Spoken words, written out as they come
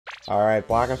Alright,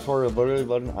 Black Ops 4 literally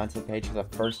loading onto the page for the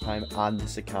first time on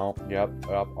this account. Yep,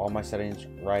 all my settings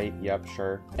right. Yep,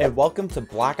 sure. And welcome to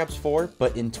Black Ops 4,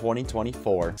 but in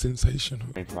 2024. Sensational.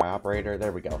 Waiting for my operator.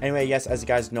 There we go. Anyway, yes, as you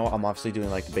guys know, I'm obviously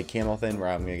doing like the big camo thing where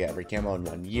I'm gonna get every camo in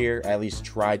 1 year. At least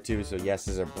try to. So yes,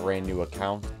 this is a brand new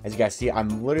account. As you guys see,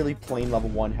 I'm literally playing level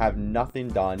 1, have nothing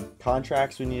done.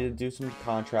 Contracts, we need to do some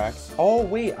contracts. Oh,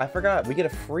 wait, I forgot. We get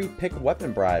a free pick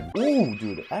weapon bribe. Ooh,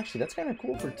 dude. Actually, that's kind of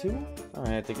cool for 2. All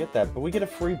right, I have to get that. But we get a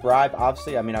free bribe.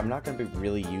 Obviously, I mean, I'm not going to be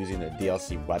really using the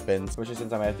DLC weapons, especially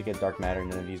since I might have to get dark matter.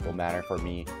 None of these will matter for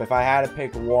me. But if I had to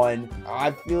pick one,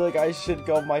 I feel like I should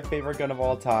go my favorite gun of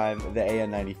all time, the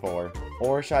AN-94.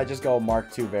 Or should I just go Mark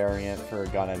II variant for a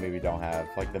gun I maybe don't have,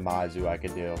 like the Mazu I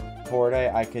could do.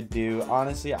 Cordite I could do.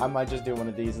 Honestly, I might just do one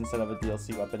of these instead of a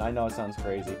DLC weapon. I know it sounds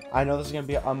crazy. I know this is going to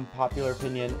be an unpopular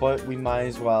opinion, but we might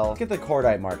as well get the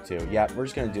Cordite Mark II. Yeah, we're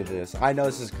just going to do this. I know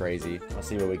this is crazy. Let's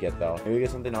see what we get though. Maybe we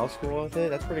get something else cool with it.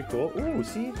 That's pretty cool. Ooh,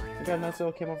 see? We got a nice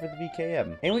little camo for the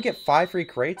VKM. And we get 5 free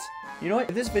crates. You know what?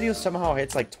 If this video somehow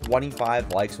hits like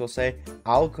 25 likes, we'll say,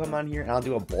 I'll come on here and I'll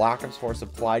do a Black Ops 4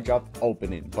 supply drop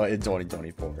opening, but in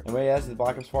 2024. Anyway, yes, it's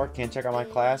Black Ops 4. Can't check out my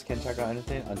class. Can't check out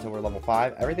anything until we're level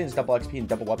 5. Everything's double XP and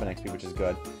double weapon XP, which is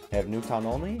good. They have Nuketown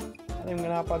only. I think I'm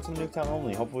gonna hop on some Nuketown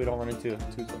only. Hopefully we don't run into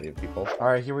too many people. All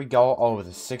right, here we go. Oh,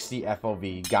 the 60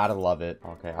 FOV. Gotta love it.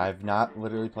 Okay, I've not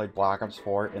literally played Black Ops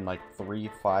 4 in like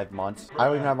 3-5 months. I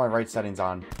don't even have my right settings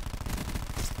on.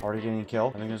 Already getting a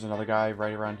kill. I think there's another guy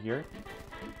right around here.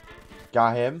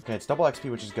 Got him. Okay, it's double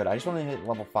XP, which is good. I just want to hit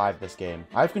level 5 this game.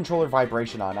 I have controller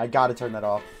vibration on. I gotta turn that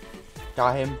off.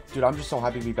 Got him. Dude, I'm just so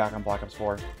happy to be back on Black Ops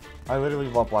 4. I literally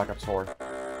love Black Ops 4.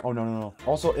 Oh, no.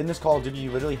 Also, in this Call of Duty, you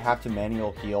literally have to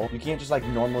manual heal. You can't just, like,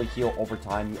 normally heal over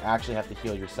time. You actually have to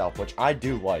heal yourself, which I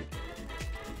do like.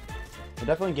 It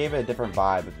definitely gave it a different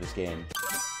vibe of this game.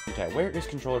 Okay, where is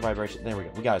controller vibration? There we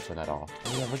go. We gotta turn that off.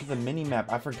 Oh, yeah, look at the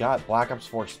mini-map. I forgot. Black Ops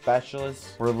 4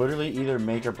 specialists. We're literally either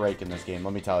make or break in this game,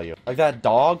 let me tell you. Like, that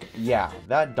dog? Yeah,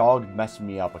 that dog messed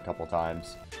me up a couple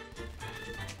times.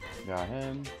 Got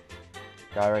him.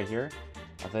 Guy right here,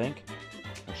 I think.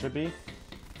 There should be.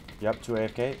 Yep, 2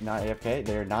 AFK. Not AFK.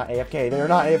 They're not AFK. They're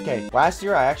not AFK. Last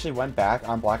year, I actually went back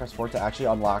on Black Ops 4 to actually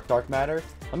unlock Dark Matter.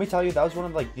 Let me tell you, that was one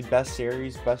of like the best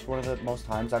series, one of the most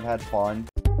times I've had fun.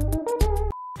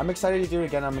 I'm excited to do it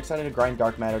again. I'm excited to grind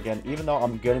Dark Matter again, even though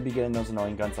I'm going to be getting those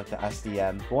annoying guns like the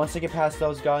SDM. But once I get past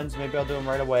those guns, maybe I'll do them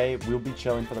right away. We'll be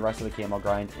chilling for the rest of the camo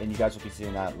grind, and you guys will be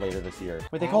seeing that later this year.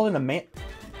 Wait, they called it a man...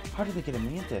 How did they get a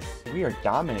Mantis? We are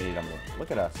dominating them. Look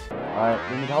at us.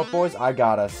 Alright, we need help, boys. I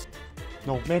got us.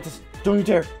 No, Mantis, don't you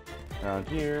dare. Around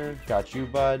here. Got you,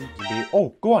 bud.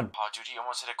 Oh, go on. Oh, dude, he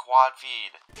almost hit a quad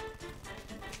feed.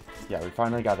 Yeah, we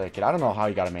finally got that kid. I don't know how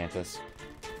he got a Mantis.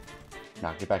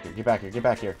 Nah, get back here. Get back here. Get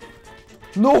back here.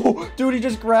 No! Dude, he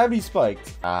just gravity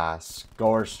spiked. Ah,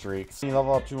 score streaks. You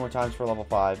level up 2 more times for level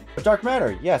 5. But Dark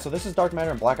Matter. Yeah, so this is Dark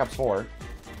Matter in Black Ops 4.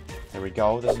 There we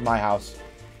go. This is my house.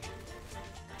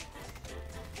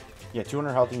 Yeah,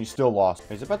 200 health and you still lost.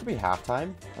 Is it about to be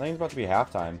halftime? I think it's about to be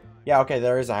halftime. Yeah, okay,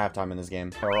 there is a halftime in this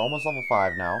game. Okay, we're almost level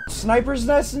 5 now. Sniper's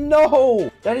Nest?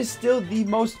 No! That is still the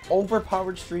most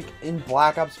overpowered streak in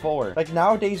Black Ops 4. Like,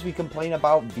 nowadays we complain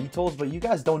about VTOLs, but you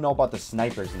guys don't know about the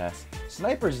Sniper's Nest.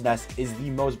 Sniper's Nest is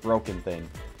the most broken thing.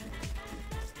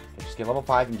 Okay, just get level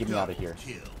 5 and get me out of here.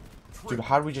 Dude,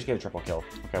 how did we just get a triple kill?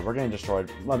 Okay, we're getting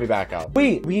destroyed. Let me back out.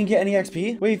 Wait, we didn't get any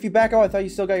XP? Wait, if you back out, I thought you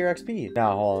still got your XP.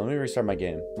 Now, hold on. Let me restart my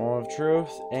game. Moment of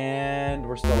truth, and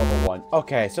we're still level 1.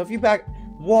 Okay, so if you back...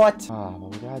 What? Oh, well,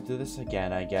 we gotta do this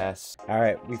again, I guess. All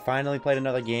right, we finally played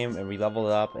another game and we leveled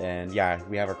up, and yeah,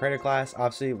 we have our creator class.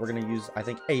 Obviously, we're gonna use, I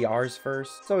think, ARs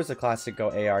first. It's always a classic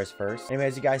go ARs first. Anyway,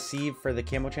 as you guys see, for the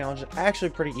camo challenge, actually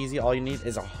pretty easy. All you need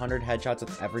is 100 headshots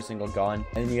with every single gun,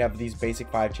 and then you have these basic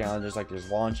 5 challenges, like there's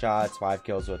long shots, 5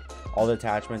 kills with all the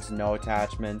attachments, no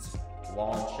attachments,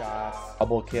 long shots,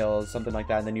 double kills, something like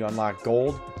that. And then you unlock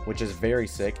gold, which is very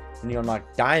sick. And you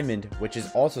unlock diamond, which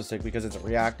is also sick because it's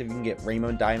reactive. You can get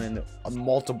rainbow diamond,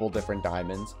 multiple different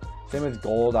diamonds. Same with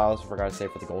gold. I also forgot to say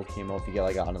for the gold camo, if you get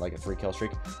like on like a 3 kill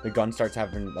streak, the gun starts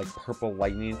having like purple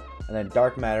lightning. And then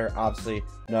dark matter, obviously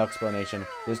no explanation.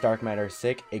 This dark matter is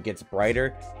sick. It gets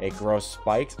brighter, it grows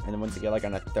spikes, and then once you get like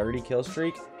on a 30 kill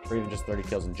streak, or even just 30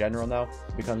 kills in general now,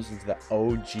 it becomes into the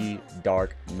OG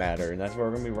dark matter. And that's what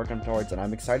we're going to be working towards, and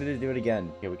I'm excited to do it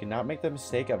again. Okay, we cannot make the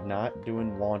mistake of not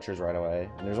doing launchers right away.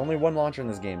 And there's only 1 launcher in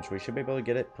this game, so we should be able to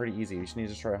get it pretty easy. We just need to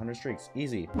destroy 100 streaks.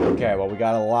 Easy. Okay, well, we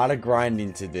got a lot of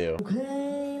grinding to do.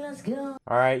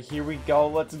 All right, here we go.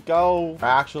 Let's go. Our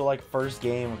actual like first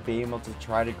game of being able to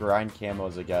try to grind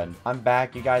camos again. I'm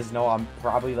back. You guys know I'm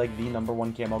probably like the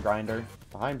 #1 camo grinder.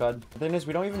 Behind, bud. The thing is,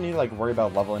 we don't even need to like worry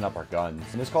about leveling up our guns.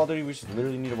 In this Call of Duty, we just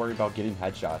literally need to worry about getting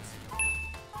headshots.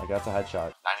 Like, that's a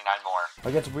headshot. 99 more.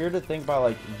 Like, it's weird to think about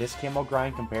like this camo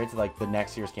grind compared to like the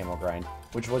next year's camo grind,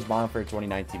 which was Bonfire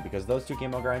 2019, because those two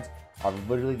camo grinds are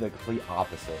literally the complete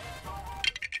opposite.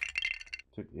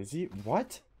 Dude, is he?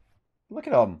 What? Look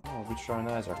at him. Oh, we're trying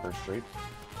that as our first streak.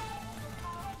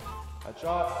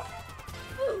 Headshot.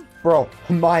 Bro,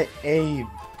 my aim.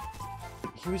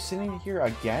 He was sitting here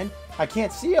again? I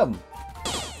can't see him.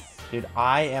 Dude,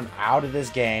 I am out of this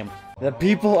game. The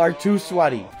people are too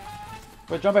sweaty.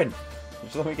 Wait, jump in.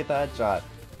 Just let me get the headshot.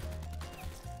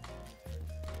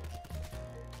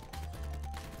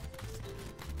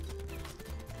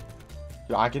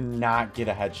 Dude, I cannot get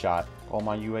a headshot. Oh,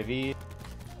 my UAV.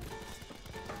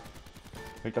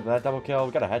 Picked up that double kill.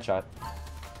 We got a headshot.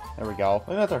 There we go. I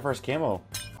think that's our first camo.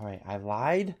 Alright, I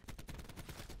lied.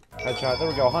 Headshot. There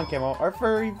we go. Hunt camo. Our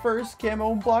very first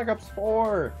camo in Black Ops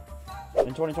 4 in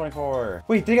 2024.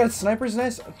 Wait, they got a sniper's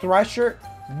nest? Thresher?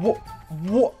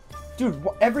 What? Dude,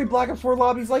 every Black Ops 4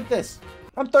 lobby's like this.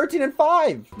 I'm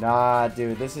 13-5. Nah,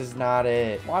 dude, this is not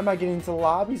it. Why am I getting into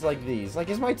lobbies like these? Like,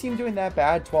 is my team doing that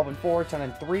bad?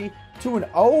 12-4, 10-3,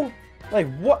 2-0? Like,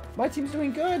 what? My team's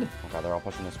doing good. Oh, God, they're all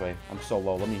pushing this way. I'm so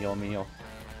low. Let me heal, let me heal.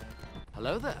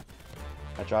 Hello there.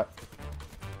 Headshot.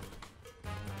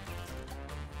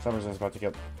 Summer's about to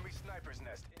kill.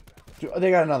 Dude, they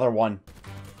got another one.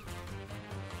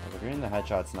 Oh, we're getting the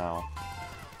headshots now.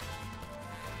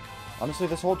 Honestly,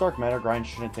 this whole Dark Matter grind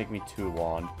shouldn't take me too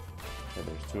long. Okay,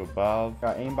 there's two above.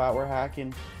 Got aimbot, we're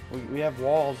hacking. We have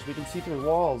walls. We can see through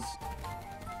walls.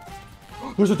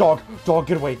 There's a dog. Dog,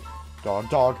 get away.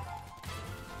 Dog.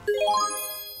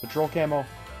 Patrol camo.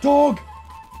 Dog!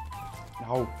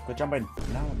 No, quit jumping.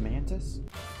 Now a mantis?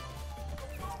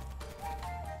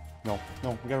 No, we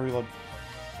gotta reload.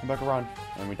 Come back around.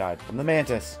 And we died from the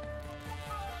mantis.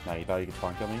 Now, you thought you could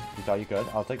spawn kill me? You thought you could?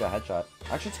 I'll take that headshot.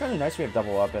 Actually, it's kind of nice we have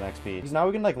double up in XP. Because now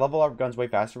we can, like, level our guns way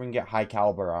faster. We can get high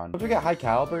caliber on. Once we get high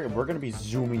caliber, we're going to be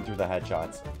zooming through the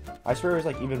headshots. I swear it was,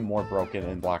 like, even more broken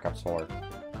in Black Ops 4.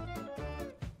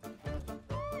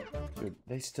 Dude,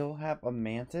 they still have a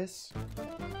mantis?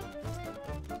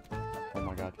 Oh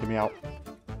my God. Get me out.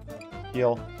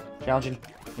 Heal. Challenging.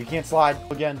 We can't slide.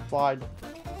 Again, slide.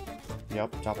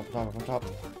 Yep. Up top.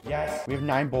 Yes. We have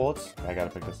 9 bullets. I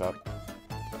gotta pick this up.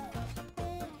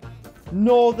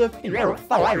 No, the... We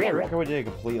did a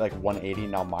complete, like, 180.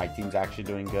 Now my team's actually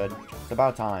doing good. It's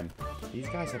about time. These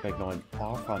guys have been going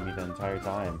off on me the entire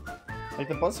time. Like,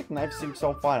 the ballistic knife seems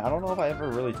so fun. I don't know if I ever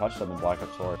really touched them in Black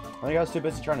Ops 4. I think I was too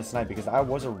busy trying to snipe because I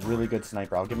was a really good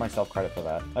sniper. I'll give myself credit for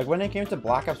that. Like, when it came to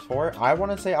Black Ops 4, I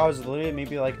want to say I was literally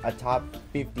maybe like a top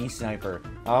 50 sniper.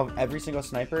 Of every single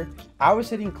sniper, I was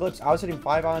hitting clips. I was hitting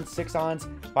 5-ons, 6-ons,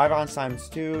 5-ons times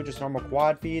 2, just normal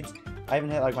quad feeds. I even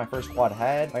hit like my first quad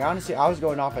head. Like, honestly, I was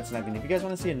going off at sniping. If you guys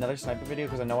want to see another sniper video,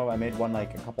 because I know I made one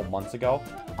like a couple months ago,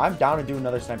 I'm down to do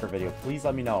another sniper video. Please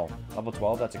let me know. Level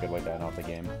 12, that's a good way to end off the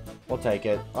game. We'll take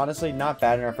it. Honestly, not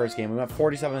bad in our first game. We went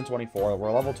 47-24.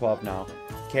 We're level 12 now.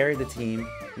 Carried the team.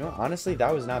 You know, honestly,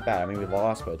 that was not bad. I mean, we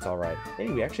lost, but it's all right. Hey,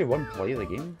 we actually won play of the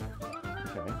game.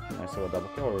 Okay, nice little double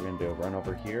kill. What we're going to do? Run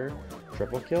over here.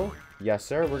 Triple kill. Yes,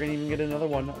 sir. We're going to even get another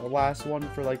one. A last one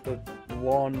for like the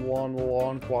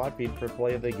long quad feed for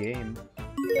play of the game.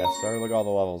 Yes, sir. Look at all the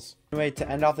levels. Anyway, to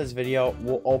end off this video,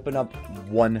 we'll open up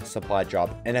one supply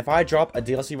drop. And if I drop a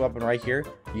DLC weapon right here,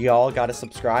 y'all got to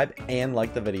subscribe and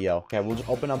like the video. Okay, we'll just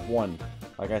open up one.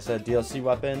 Like I said, DLC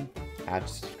weapon. Have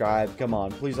to subscribe. Come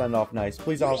on. Please end off nice.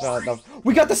 Please end off nice.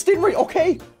 We got the Stingray.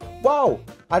 Okay. Wow.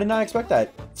 I did not expect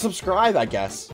that. Subscribe, I guess.